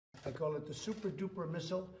I call it the super duper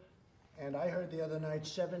missile. And I heard the other night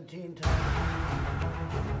 17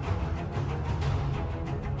 times.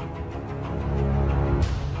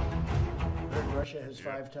 Russia has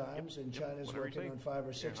 5 times, and China's working on 5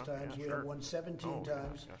 or 6 times. We have won 17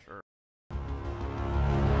 times. Yeah, sure.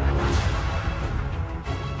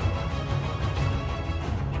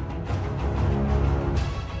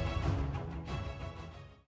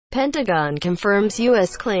 Pentagon confirms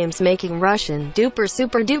U.S. claims making Russian Duper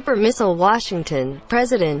super-duper missile. Washington.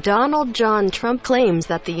 President Donald John Trump claims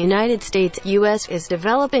that the United States, U.S., is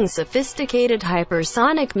developing sophisticated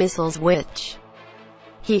hypersonic missiles which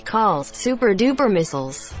he calls super-duper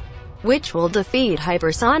missiles, which will defeat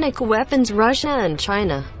hypersonic weapons Russia and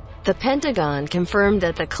China. The Pentagon confirmed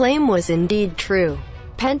that the claim was indeed true.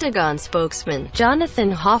 Pentagon spokesman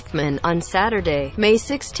Jonathan Hoffman on Saturday, May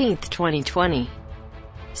 16, 2020,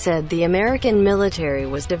 said the American military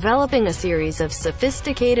was developing a series of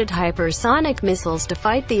sophisticated hypersonic missiles to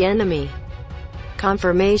fight the enemy.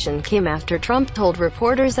 Confirmation came after Trump told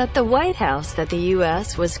reporters at the White House that the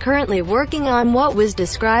U.S. was currently working on what was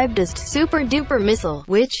described as super-duper missile,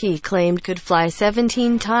 which he claimed could fly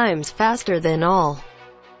 17 times faster than all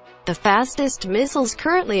the fastest missiles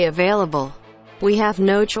currently available. We have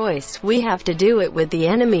no choice, we have to do it with the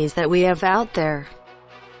enemies that we have out there.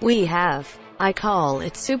 I call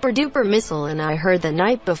it super-duper missile, and I heard the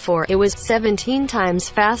night before it was 17 times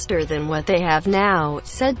faster than what they have now,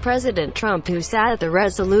 said President Trump, who sat at the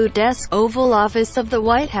Resolute Desk, Oval Office of the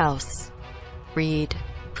White House. Read.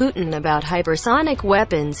 Putin about hypersonic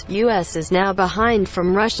weapons. U.S. is now behind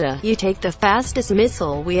from Russia. You take the fastest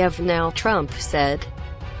missile we have now, Trump said.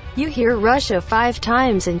 You hear Russia 5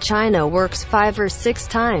 times and China works 5 or 6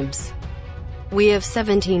 times. We have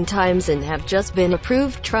 17 times and have just been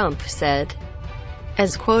approved, Trump said.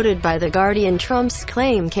 As quoted by The Guardian, Trump's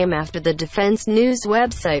claim came after the Defense News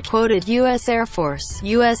website quoted U.S. Air Force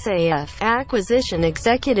 (USAF) acquisition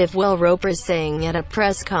executive Will Roper saying at a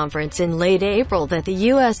press conference in late April that the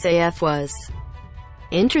USAF was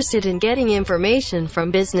interested in getting information from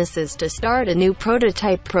businesses to start a new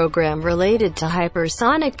prototype program related to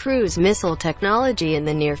hypersonic cruise missile technology in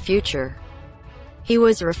the near future. He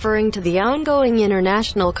was referring to the ongoing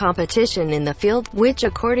international competition in the field, which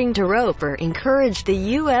according to Roper encouraged the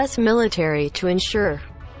U.S. military to ensure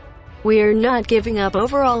we are not giving up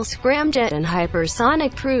overall scramjet and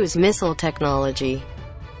hypersonic cruise missile technology.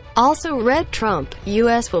 Also read Trump,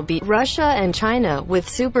 U.S. will beat Russia and China with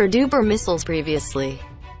super-duper missiles. Previously,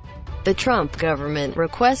 the Trump government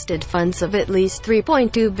requested funds of at least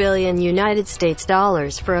 $3.2 billion United States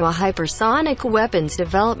dollars for a hypersonic weapons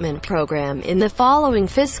development program in the following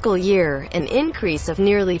fiscal year, an increase of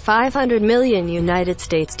nearly $500 million United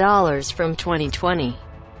States dollars from 2020.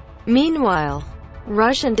 Meanwhile,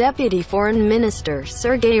 Russian Deputy Foreign Minister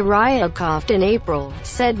Sergei Ryabkov in April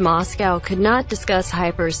said Moscow could not discuss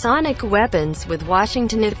hypersonic weapons with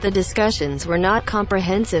Washington if the discussions were not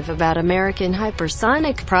comprehensive about American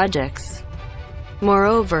hypersonic projects.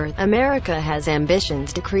 Moreover, America has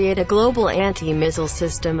ambitions to create a global anti-missile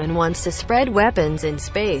system and wants to spread weapons in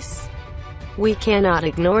space. We cannot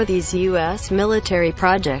ignore these U.S. military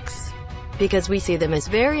projects, because we see them as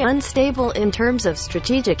very unstable in terms of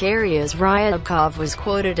strategic areas, Ryabkov was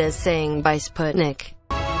quoted as saying by Sputnik.